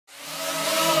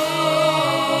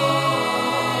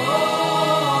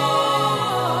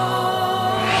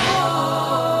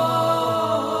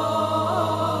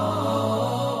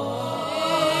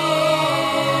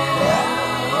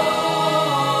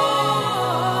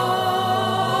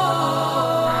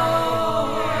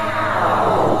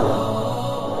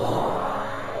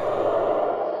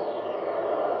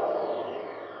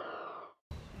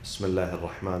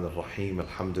الرحمن الرحيم.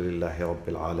 الحمد لله رب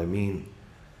العالمين.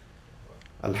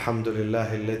 الحمد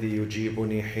لله الذي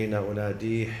يجيبني حين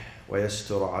أناديه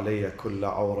ويستر علي كل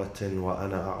عورة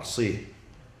وأنا أعصيه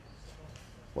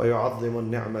ويعظم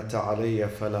النعمة علي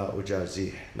فلا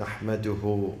أجازيه.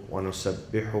 نحمده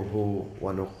ونسبحه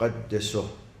ونقدسه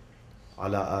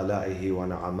على آلائه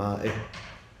ونعمائه،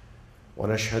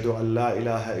 ونشهد أن لا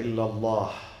إله إلا الله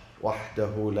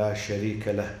وحده لا شريك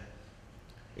له،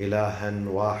 إلها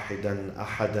واحدا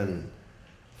أحدا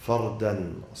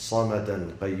فردا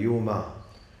صمدا قيوما،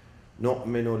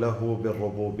 نؤمن له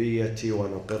بالربوبية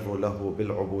ونقر له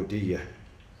بالعبودية.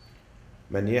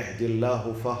 من يهدي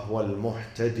الله فهو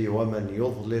المهتدي ومن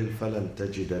يضلل فلن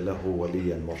تجد له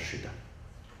وليا مرشدا.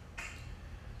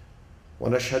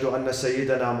 ونشهد أن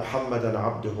سيدنا محمدا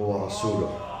عبده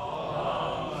ورسوله.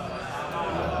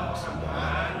 اللهم صل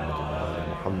على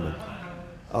محمد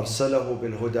أرسله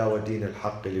بالهدى ودين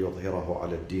الحق ليظهره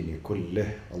على الدين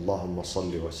كله. اللهم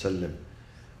صل وسلم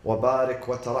وبارك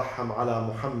وترحم على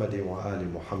محمد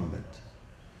وآل محمد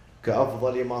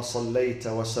كأفضل ما صليت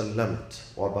وسلمت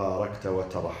وباركت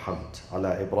وترحمت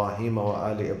على إبراهيم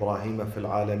وآل إبراهيم في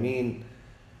العالمين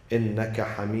إنك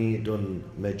حميد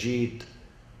مجيد.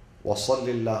 وصل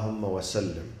اللهم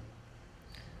وسلم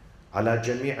على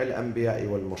جميع الأنبياء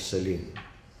والمرسلين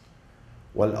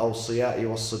والأوصياء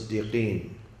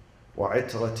والصديقين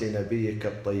وعترة نبيك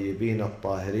الطيبين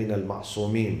الطاهرين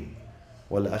المعصومين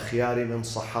والأخيار من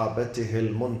صحابته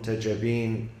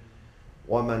المنتجبين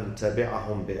ومن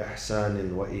تبعهم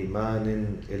بإحسان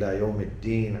وإيمان إلى يوم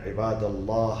الدين. عباد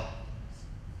الله،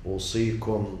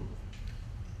 أوصيكم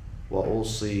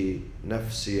وأوصي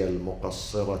نفسي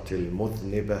المقصرة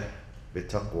المذنبة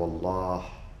بتقوى الله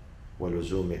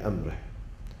ولزوم أمره.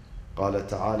 قال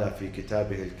تعالى في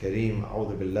كتابه الكريم: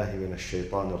 أعوذ بالله من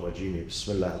الشيطان الرجيم،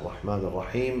 بسم الله الرحمن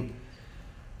الرحيم: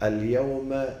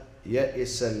 اليوم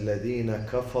يئس الذين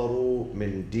كفروا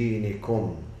من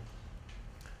دينكم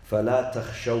فلا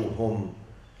تخشوهم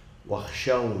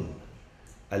واخشون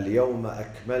اليوم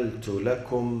أكملت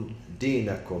لكم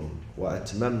دينكم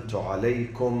وأتممت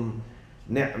عليكم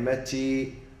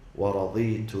نعمتي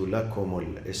ورضيت لكم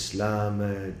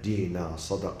الإسلام دينا.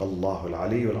 صدق الله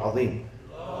العلي العظيم.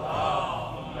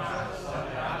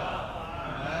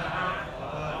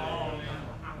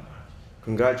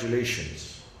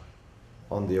 Congratulations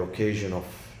on the occasion of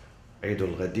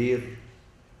Al-Ghadeer,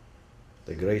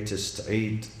 the greatest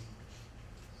Eid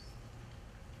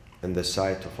in the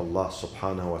sight of Allah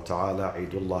subhanahu wa ta'ala,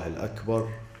 Eidullah al-Akbar,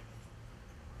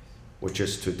 which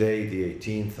is today the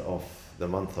 18th of the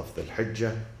month of the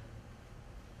Hijjah.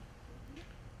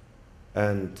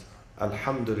 And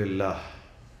Alhamdulillah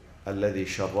الذي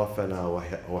شرفنا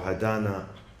وهدانا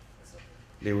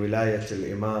لولاية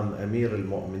الإمام أمير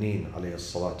المؤمنين عليه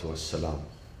الصلاة والسلام.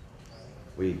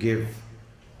 We give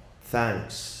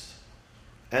thanks,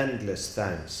 endless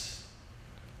thanks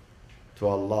to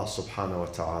Allah subhanahu wa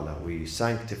ta'ala. We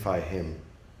sanctify Him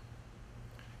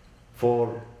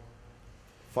for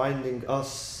finding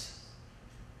us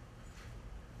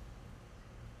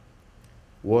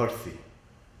worthy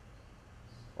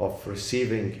of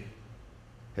receiving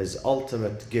His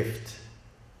ultimate gift,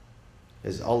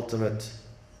 His ultimate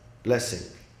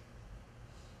blessing,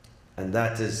 and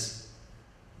that is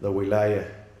the wilayah,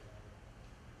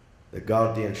 the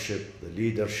guardianship, the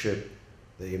leadership,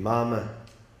 the imamah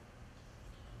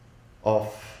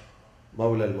of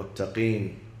Mawla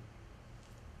al-Muttaqeen,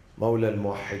 Mawla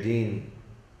al-Muwahhideen,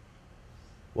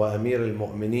 wa Amir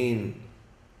al-Mu'mineen,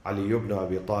 Ali ibn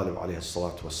Abi Talib alayhi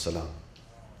salatu wassalam.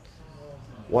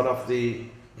 One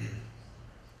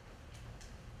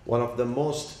of the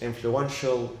most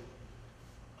influential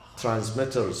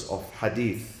transmitters of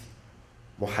hadith,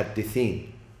 muhaddithin,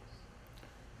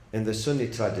 in the Sunni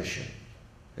tradition.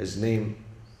 His name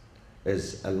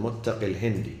is Al-Muttaqi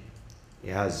al-Hindi. He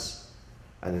has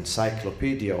an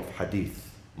encyclopedia of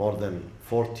hadith, more than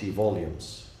 40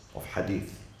 volumes of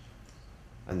hadith.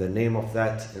 And the name of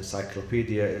that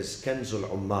encyclopedia is Kanzul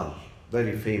Ummal,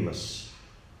 very famous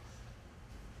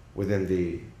within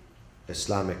the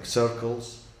Islamic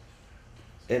circles.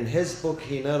 In his book,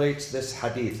 he narrates this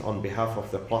hadith on behalf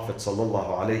of the Prophet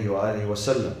sallallahu alaihi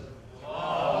wasallam.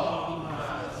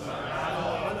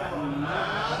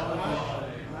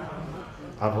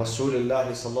 عن رسول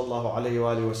الله صلى الله عليه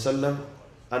وآله وسلم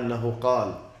أنه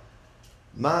قال: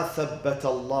 ما ثبت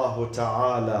الله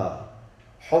تعالى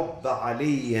حب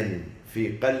علي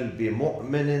في قلب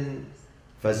مؤمن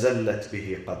فزلت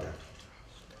به قدم.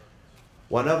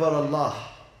 Whenever Allah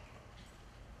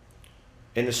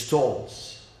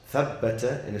installs,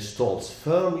 ثبت installs,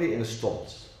 firmly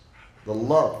installs the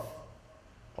love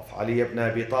of Ali ibn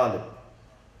Abi Talib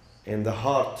in the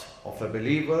heart of a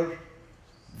believer,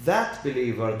 that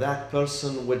believer, that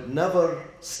person would never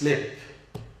slip,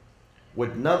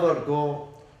 would never go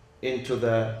into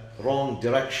the wrong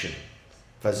direction.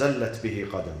 فَزَلَّتْ بِهِ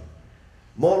قَدَمٌ.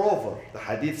 Moreover, the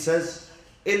hadith says,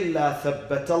 إِلَّا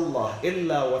ثَبَّتَ اللَّهُ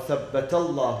إِلَّا وَثَبَّتَ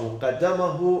اللَّهُ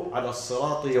قَدَمَهُ عَلَى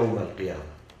الصِّرَاطِ يَوْمَ الْقِيَامَةِ.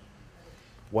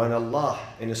 When Allah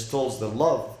installs the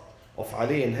love of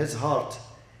Ali in his heart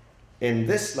in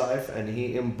this life, and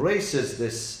he embraces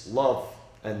this love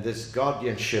and this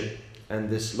guardianship and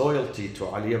this loyalty to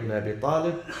Ali ibn Abi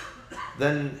Talib,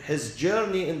 then his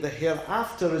journey in the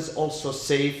hereafter is also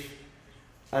safe,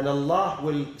 and Allah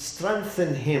will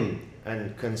strengthen him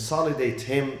and consolidate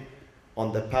him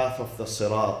on the path of the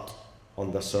Sirat,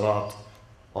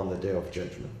 on the day of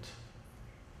judgment.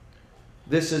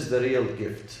 This is the real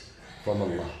gift from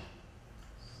Allah.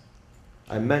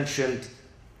 I mentioned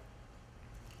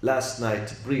last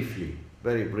night briefly,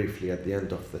 very briefly at the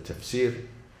end of the tafsir,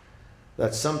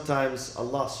 that sometimes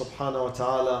Allah subhanahu wa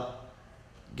ta'ala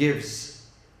gives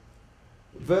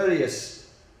various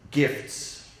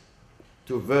gifts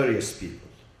to various people.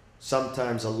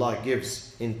 Sometimes Allah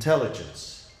gives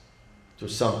intelligence to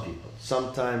some people.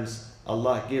 Sometimes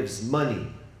Allah gives money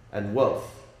and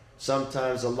wealth.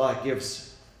 Sometimes Allah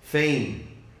gives fame.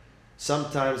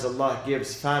 Sometimes Allah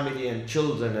gives family and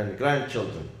children and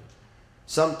grandchildren.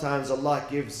 Sometimes Allah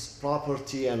gives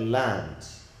property and land.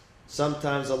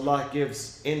 Sometimes Allah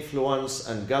gives influence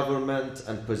and government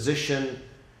and position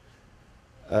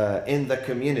in the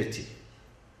community.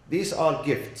 These are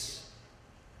gifts.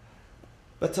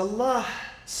 But Allah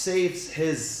saves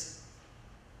His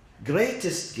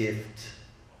greatest gift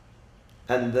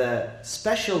and the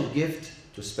special gift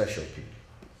to special people.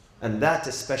 And that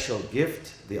special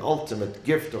gift, the ultimate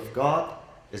gift of God,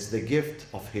 is the gift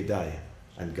of hidayah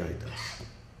and guidance.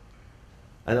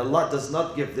 And Allah does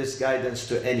not give this guidance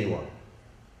to anyone,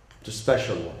 to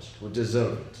special ones who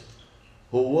deserve it,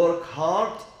 who work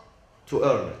hard to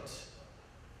earn it.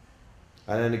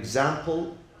 And an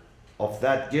example of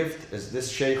that gift is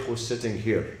this sheikh who's sitting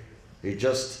here. He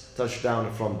just touched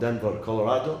down from Denver,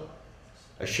 Colorado.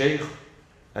 A sheikh,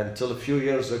 until a few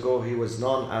years ago, he was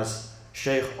known as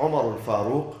Sheikh Umar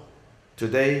al-Faruq.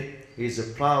 Today, he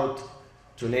is proud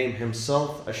to name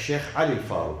himself as Sheikh Ali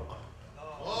al-Faruq.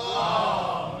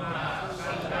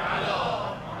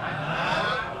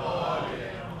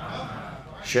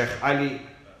 Sheikh Ali,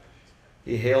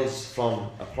 he hails from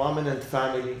a prominent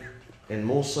family in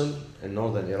Mosul, in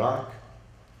northern Iraq.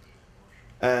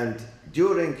 And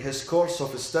during his course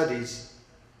of studies,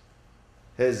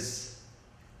 his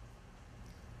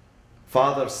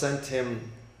father sent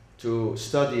him to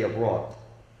study abroad.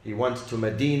 He went to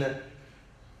Medina.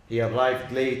 He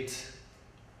arrived late.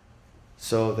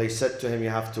 So they said to him, you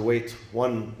have to wait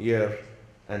 1 year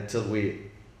until we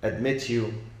admit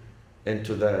you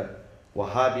into the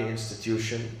Wahhabi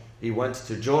institution. He went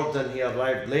to Jordan. He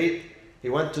arrived late. He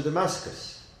went to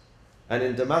Damascus. And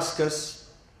in Damascus,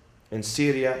 in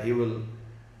Syria, he will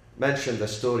mention the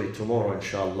story tomorrow,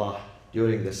 inshallah,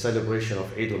 during the celebration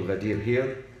of Al-Ghadeer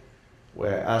here,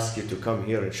 where I ask you to come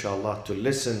here, inshallah, to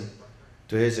listen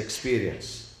to his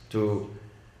experience, to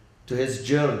his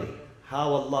journey,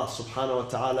 how Allah subhanahu wa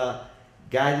ta'ala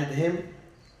guided him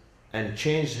and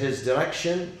changed his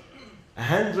direction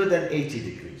 180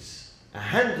 degrees.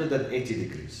 180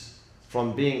 degrees.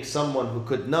 From being someone who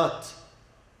could not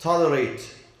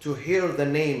tolerate to hear the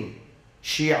name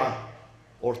Shi'a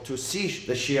or to see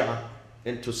the Shi'a,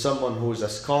 into someone who is a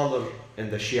scholar in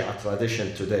the Shi'a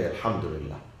tradition today,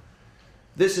 alhamdulillah.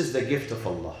 This is the gift of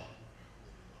Allah.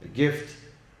 The gift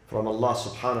from Allah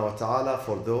subhanahu wa ta'ala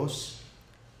for those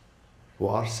who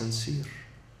are sincere.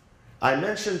 I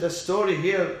mentioned the story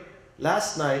here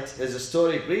last night as a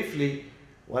story briefly.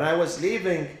 When I was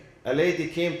leaving, a lady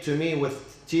came to me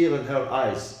with tear in her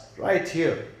eyes, right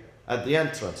here at the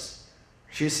entrance.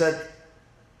 She said,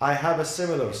 I have a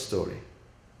similar story.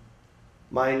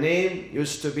 My name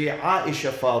used to be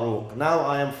Aisha Faruq. Now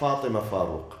I am Fatima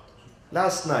Faruq.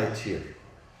 Last night here.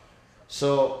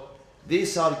 So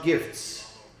these are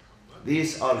gifts.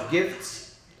 These are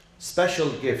gifts,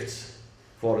 special gifts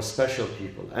for special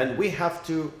people. And we have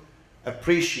to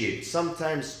appreciate.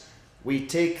 Sometimes we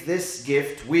take this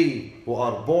gift, we who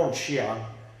are born Shia,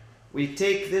 we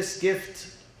take this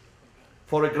gift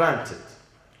for granted.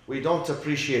 We don't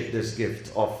appreciate this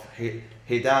gift of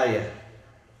hidayah,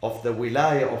 of the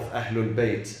wilayah of Ahlul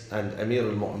Bayt and Amir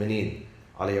al-Mu'mineen,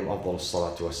 alayhim afdal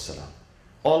salatu wassalam.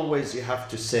 Always you have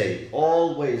to say,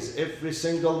 always, every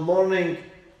single morning,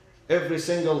 every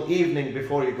single evening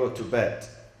before you go to bed,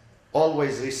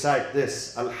 always recite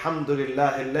this,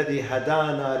 Alhamdulillah alladhi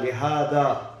hadana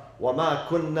lihada وما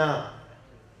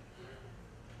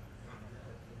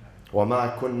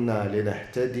كنا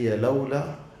لنهتدي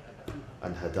لولا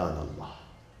أن هدانا الله.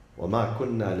 وما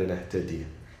كنا لنهتدي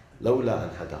لولا أن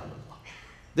هدانا الله.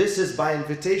 This is by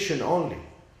invitation only.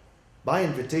 By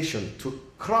invitation to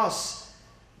cross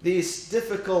these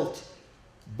difficult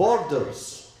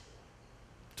borders.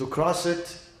 To cross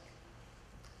it,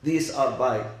 these are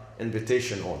by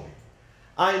invitation only.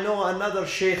 I know another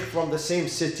sheikh from the same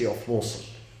city of Mosul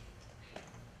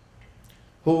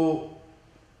who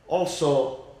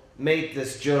also made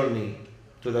this journey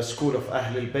to the school of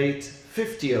Ahlul Bayt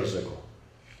 50 years ago.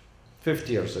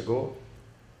 50 years ago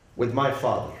with my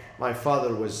father. My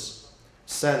father was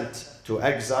sent to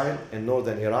exile in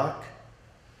northern Iraq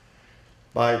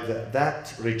by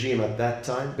that regime at that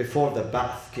time, before the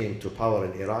Ba'ath came to power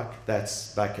in Iraq.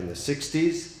 That's back in the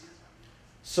 60s.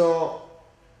 So,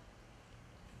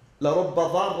 لَرُبَّ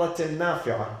ضَارَّةٍ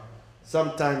نَافِعَةٍ.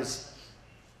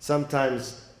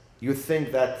 Sometimes you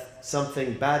think that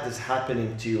something bad is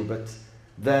happening to you, but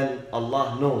then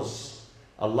Allah knows.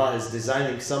 Allah is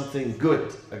designing something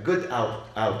good, a good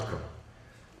outcome.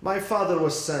 My father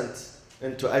was sent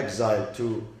into exile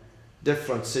to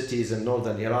different cities in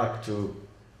northern Iraq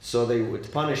so they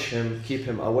would punish him, keep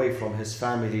him away from his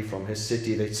family, from his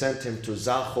city. They sent him to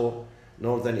Zakho,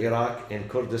 northern Iraq in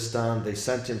Kurdistan. They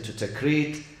sent him to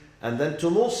Tikrit and then to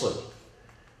Mosul.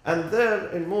 And there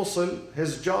in Mosul,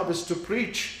 his job is to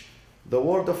preach the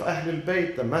word of Ahlul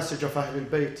Bayt, the message of Ahlul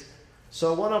Bayt.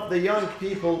 So one of the young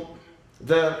people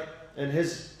there in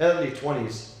his early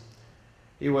 20s,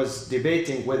 he was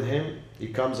debating with him. He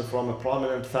comes from a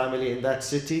prominent family in that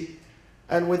city.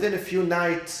 And within a few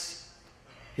nights,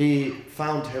 he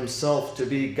found himself to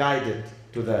be guided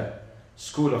to the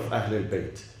school of Ahlul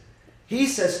Bayt. He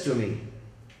says to me,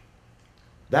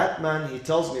 that man, he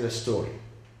tells me the story.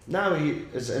 Now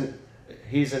he's in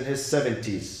his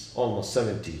 70s, almost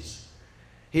 70s.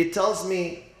 He tells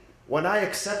me, when I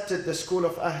accepted the school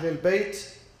of Ahlul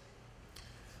Bayt,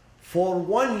 for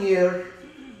 1 year,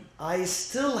 I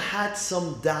still had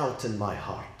some doubt in my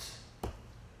heart.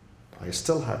 I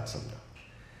still had some doubt.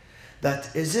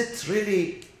 That is it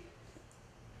really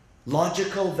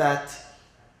logical that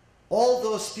all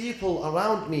those people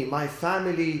around me, my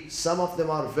family, some of them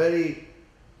are very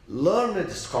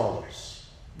learned scholars.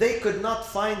 They could not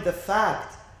find the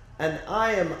fact, and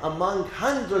I am among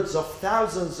hundreds of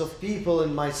thousands of people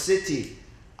in my city.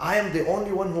 I am the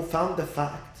only one who found the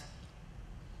fact.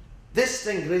 This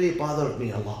thing really bothered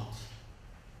me a lot.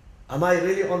 Am I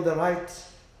really on the right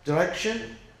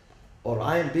direction, or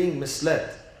I am being misled?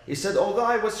 He said, although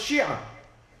I was Shia,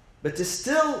 but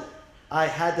still I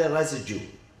had a residue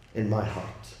in my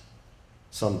heart,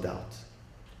 some doubt.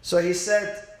 So he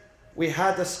said, we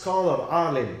had a scholar,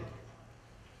 Alim,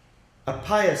 a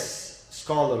pious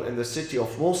scholar in the city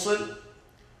of Mosul.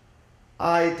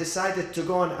 I decided to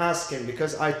go and ask him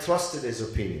because I trusted his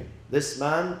opinion. This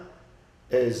man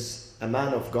is a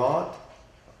man of God,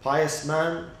 a pious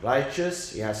man,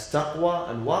 righteous, he has taqwa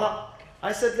and wara.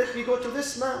 I said, let me go to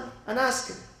this man and ask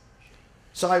him.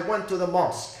 So I went to the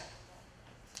mosque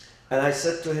and I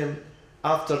said to him,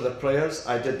 after the prayers,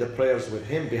 I did the prayers with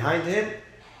him, behind him.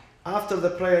 After the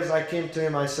prayers, I came to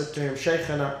him, I said to him,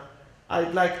 Shaykhana,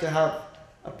 I'd like to have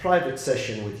a private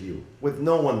session with you, with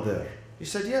no one there. He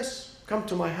said, yes, come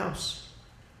to my house.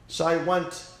 So I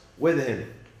went with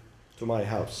him to my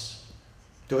house,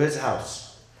 to his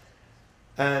house.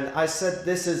 And I said,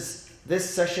 this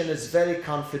session is very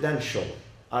confidential.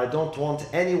 I don't want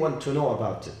anyone to know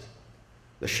about it.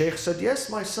 The Shaykh said, yes,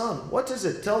 my son, what is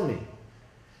it? Tell me.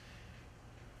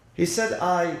 He said,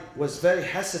 I was very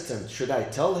hesitant. Should I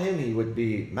tell him? He would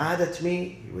be mad at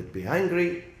me. He would be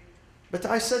angry. But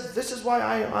I said, this is why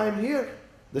I'm here.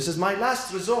 This is my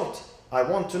last resort. I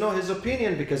want to know his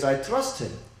opinion because I trust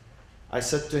him. I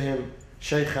said to him,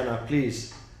 Shaykhana,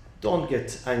 please, don't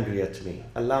get angry at me.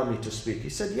 Allow me to speak. He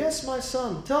said, yes, my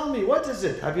son, tell me, what is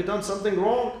it? Have you done something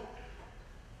wrong?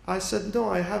 I said, no,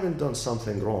 I haven't done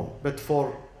something wrong. But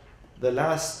for the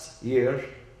last year,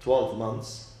 12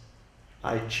 months,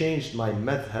 I changed my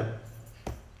madhab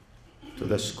to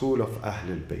the school of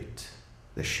Ahlul Bayt,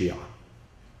 the Shia.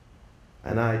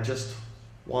 And I just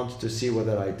wanted to see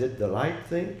whether I did the right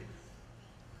thing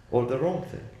or the wrong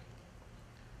thing.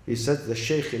 He said, the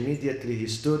Shaykh immediately, he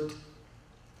stood,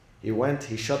 he went,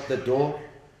 he shut the door,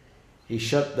 he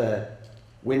shut the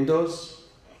windows,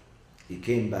 he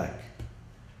came back.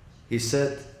 He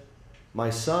said,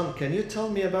 my son, can you tell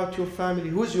me about your family?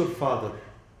 Who's your father?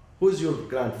 Who's your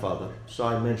grandfather? So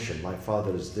I mentioned, my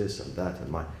father is this and that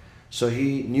and my... So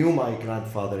he knew my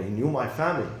grandfather, he knew my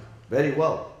family very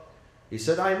well. He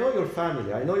said, I know your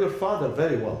family, I know your father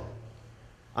very well.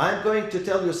 I'm going to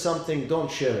tell you something, don't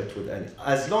share it with anyone.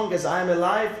 As long as I'm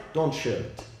alive, don't share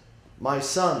it. My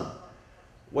son,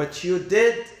 what you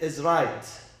did is right.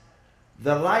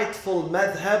 The rightful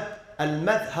madhab,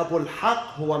 al-madhab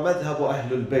al-haq, huwa madhab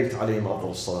ahlul bayt alayhim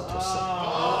afdal salatu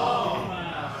wassalam.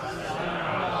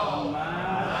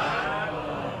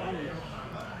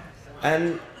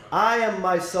 And I am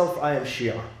myself, I am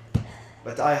Shia,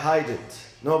 but I hide it.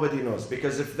 Nobody knows,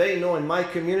 because if they know in my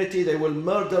community, they will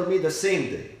murder me the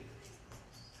same day.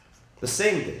 The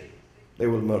same day, they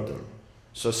will murder me.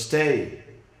 So stay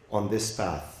on this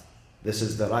path. This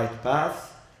is the right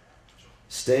path.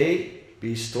 Stay,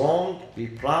 be strong, be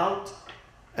proud,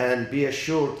 and be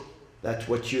assured that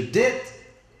what you did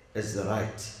is the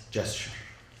right gesture.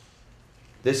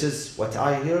 This is what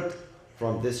I heard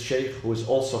from this sheikh who is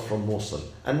also from Mosul.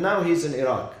 And now he's in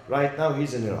Iraq. Right now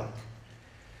he's in Iraq.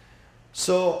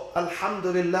 So,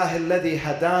 Alhamdulillah alladhi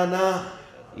hadana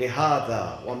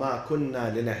lihada wa ma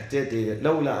kunna linahtadi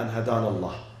lawla an hadana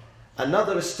Allah.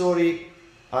 Another story,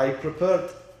 I prepared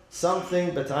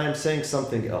something, but I am saying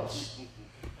something else.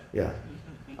 Yeah.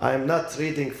 I am not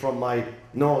reading from my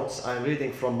notes, I am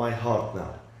reading from my heart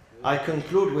now. I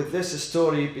conclude with this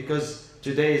story because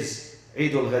today is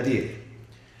Eid al-Ghadeer.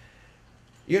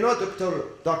 You know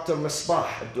Dr.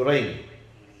 Mustafa al-Duraini.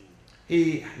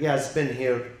 He has been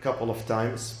here a couple of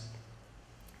times,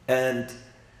 and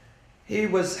he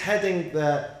was heading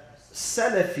the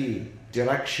Salafi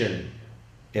direction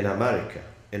in America,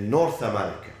 in North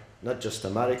America, not just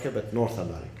America, but North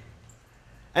America.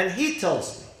 And he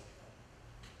tells me,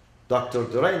 Dr.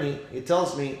 Duraini, he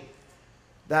tells me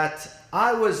that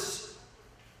I was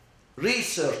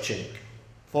researching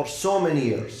for so many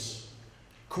years,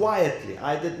 quietly.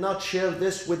 I did not share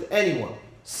this with anyone.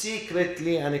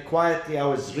 Secretly and quietly, I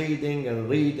was reading and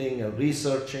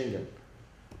researching. And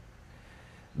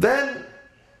then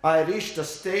I reached a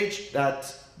stage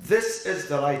that this is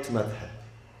the right madhab.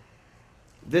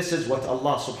 This is what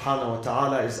Allah subhanahu wa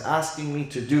ta'ala is asking me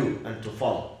to do and to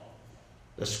follow.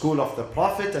 The school of the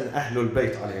Prophet and Ahlul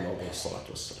Bayt alayhim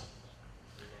salatu wassalam.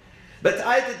 But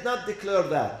I did not declare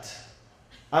that.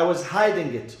 I was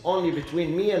hiding it only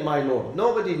between me and my Lord.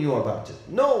 Nobody knew about it.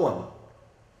 No one.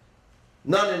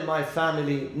 None in my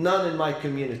family, none in my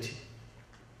community.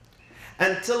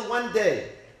 Until one day,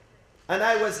 and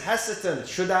I was hesitant,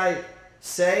 should I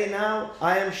say now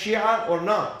I am Shia or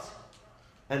not?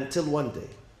 Until one day,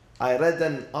 I read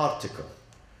an article.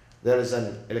 There is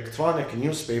an electronic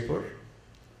newspaper.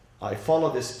 I follow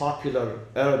this popular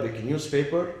Arabic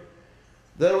newspaper.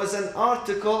 There was an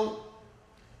article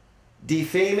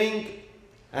defaming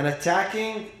and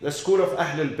attacking the school of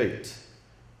Ahlul Bayt,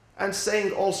 and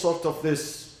saying all sorts of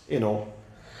this,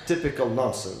 typical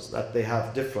nonsense, that they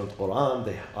have different Quran,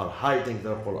 they are hiding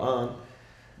their Quran,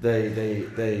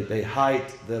 they hide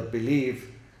their belief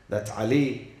that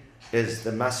Ali is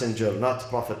the messenger, not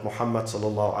Prophet Muhammad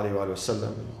sallallahu alaihi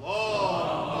wasallam.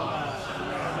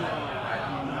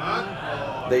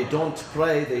 They don't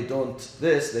pray, they don't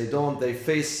this, they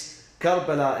face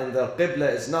Karbala, and their Qibla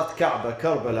is not Kaaba,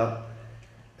 Karbala.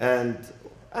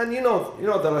 And you know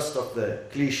the rest of the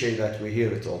cliche that we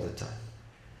hear it all the time.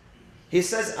 He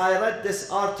says, I read this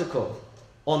article.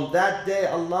 On that day,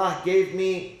 Allah gave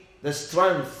me the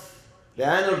strength, the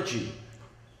energy,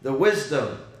 the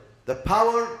wisdom, the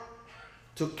power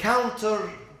to counter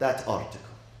that article.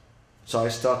 So I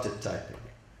started typing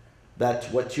that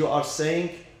what you are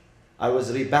saying, I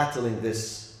was rebattling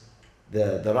this,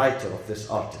 the writer of this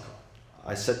article.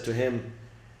 I said to him,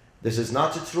 this is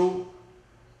not true.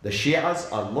 The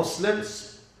Shi'as are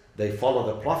Muslims. They follow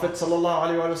the Prophet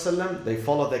ﷺ. They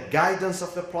follow the guidance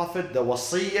of the Prophet, the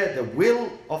wasiyyah, the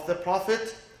will of the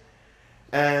Prophet.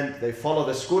 And they follow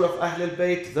the school of Ahlul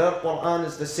Bayt. Their Quran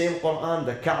is the same Quran.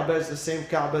 The Kaaba is the same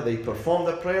Kaaba. They perform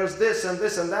the prayers, this and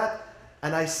this and that.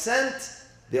 And I sent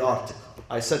the article.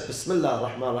 I said, Bismillah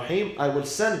ar-Rahman ar-Rahim, I will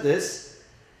send this.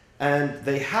 And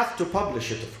they have to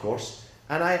publish it, of course.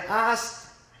 And I asked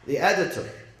the editor,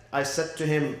 I said to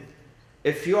him,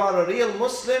 if you are a real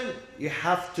Muslim, you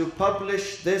have to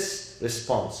publish this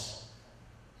response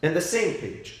in the same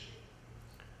page.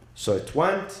 So it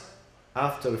went.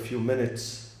 After a few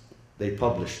minutes, they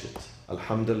published it.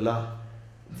 Alhamdulillah.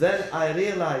 Then I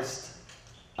realized,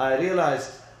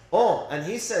 oh, and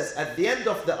he says, at the end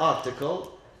of the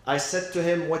article, I said to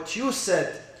him, what you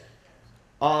said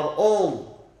are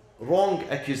all wrong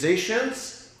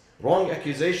accusations,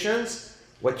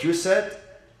 what you said,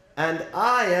 and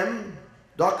I am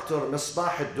Dr.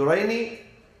 Mustafa al-Duraini,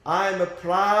 I am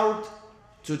proud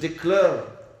to declare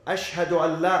أشهد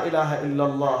أن لا إله إلا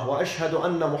الله وأشهد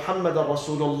أن محمد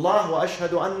رسول الله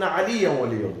وأشهد أن عليا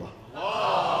ولي الله.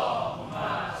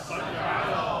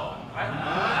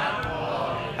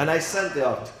 And I sent the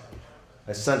article.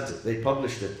 I sent it. They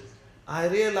published it. I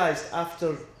realized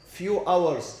after few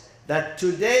hours that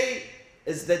today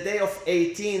is the day of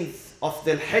 18th of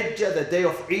the Hijjah, the day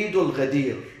of Eid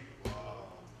al-Ghadeer.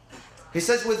 He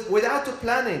says without a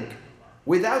planning.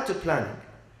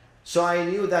 So I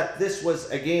knew that this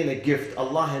was again a gift.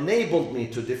 Allah enabled me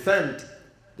to defend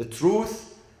the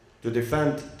truth, to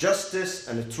defend justice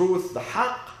and the truth, the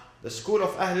haqq, the school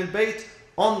of Ahlul Bayt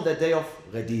on the day of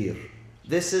Ghadeer.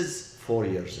 This is 4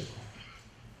 years ago.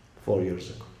 4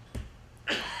 years ago.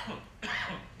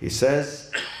 He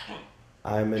says,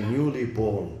 I'm a newly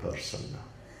born person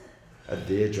now. At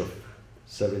the age of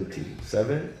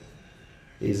 77,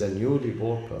 he's a newly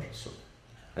born person.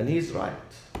 And he's right.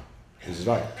 He's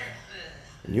right.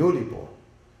 Newly born.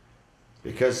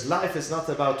 Because life is not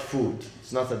about food.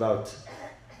 It's not about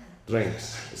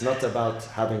drinks. It's not about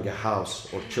having a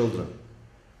house or children.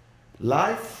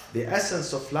 Life, the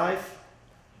essence of life,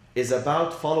 is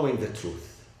about following the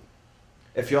truth.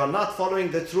 If you are not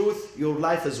following the truth, your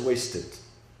life is wasted.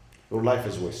 Your life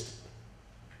is wasted.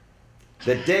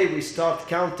 The day we start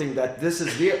counting that this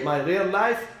is my real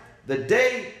life, the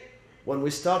day when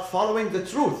we start following the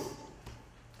truth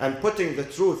and putting the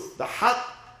truth, the haqq,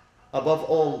 above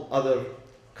all other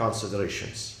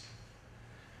considerations.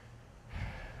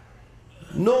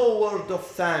 No word of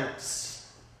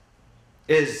thanks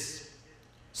is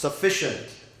sufficient,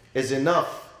 is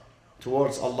enough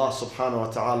towards Allah subhanahu wa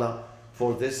ta'ala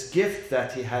for this gift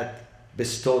that He had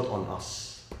bestowed on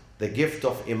us. The gift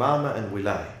of imama and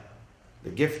wilaya.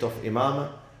 The gift of imama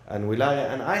and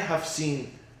wilaya. And I have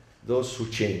seen those who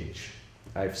change.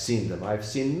 I've seen them. I've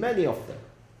seen many of them.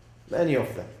 Many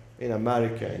of them. In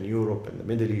America, in Europe, in the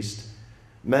Middle East.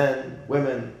 Men,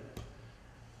 women.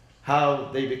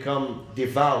 How they become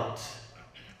devout.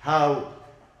 How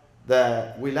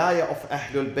the wilaya of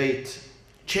Ahlul Bayt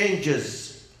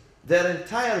changes their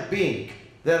entire being,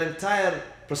 their entire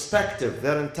perspective,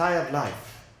 their entire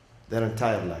life. Their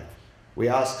entire life. We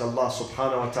ask Allah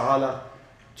subhanahu wa ta'ala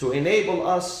to enable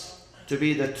us to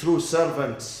be the true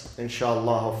servants,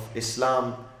 inshallah, of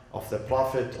Islam, of the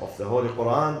Prophet, of the Holy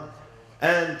Quran,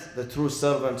 and the true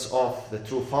servants of the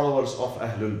true followers of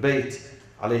Ahlul Bayt,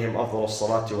 alayhim afdal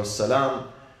as-salatu was-salam.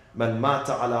 Man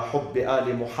mata ala hubbi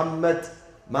ali Muhammad,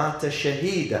 mata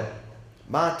shahida.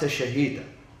 Mata shahida.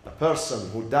 A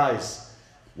person who dies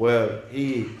where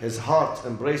his heart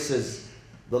embraces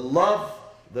the love,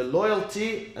 the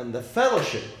loyalty, and the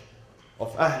fellowship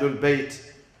of Ahlul Bayt,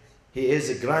 he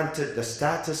is granted the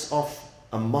status of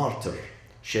a martyr,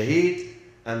 shaheed.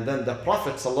 And then the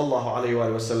Prophet sallallahu alaihi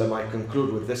wasallam, I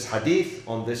conclude with this hadith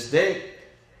on this day.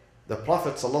 The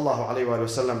Prophet sallallahu alaihi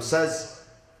wasallam says,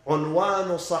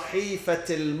 "Unwan صحيفة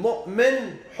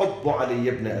المؤمن حب علي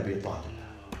ibn Abi Talib."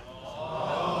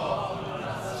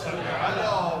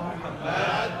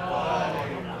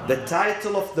 The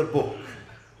title of the book,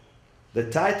 the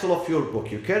title of your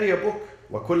book. You carry a book.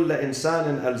 وكل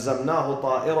إنسان ألزمناه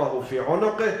طائره في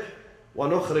عنقه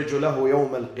ونخرج له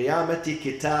يوم القيامة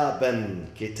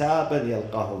كتابا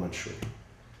يلقاه منشورا.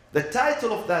 The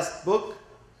title of that book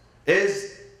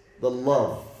is the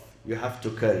love you have to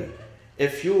carry.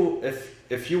 If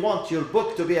you want your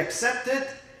book to be accepted,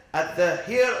 at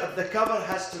the cover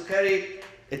has to carry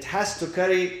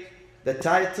the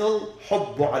title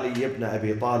حب علي ibn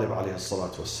Abi Talib عليه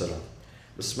الصلاة والسلام.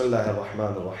 بسم الله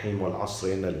الرحمن الرحيم والعصر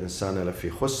إن الإنسان لفي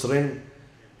خسر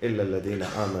إلا الذين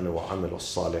آمنوا وعملوا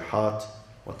الصالحات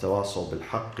وتواصوا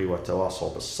بالحق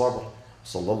وتواصوا بالصبر.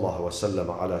 صلى الله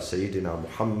وسلم على سيدنا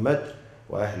محمد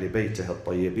وأهل بيته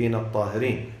الطيبين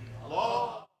الطاهرين.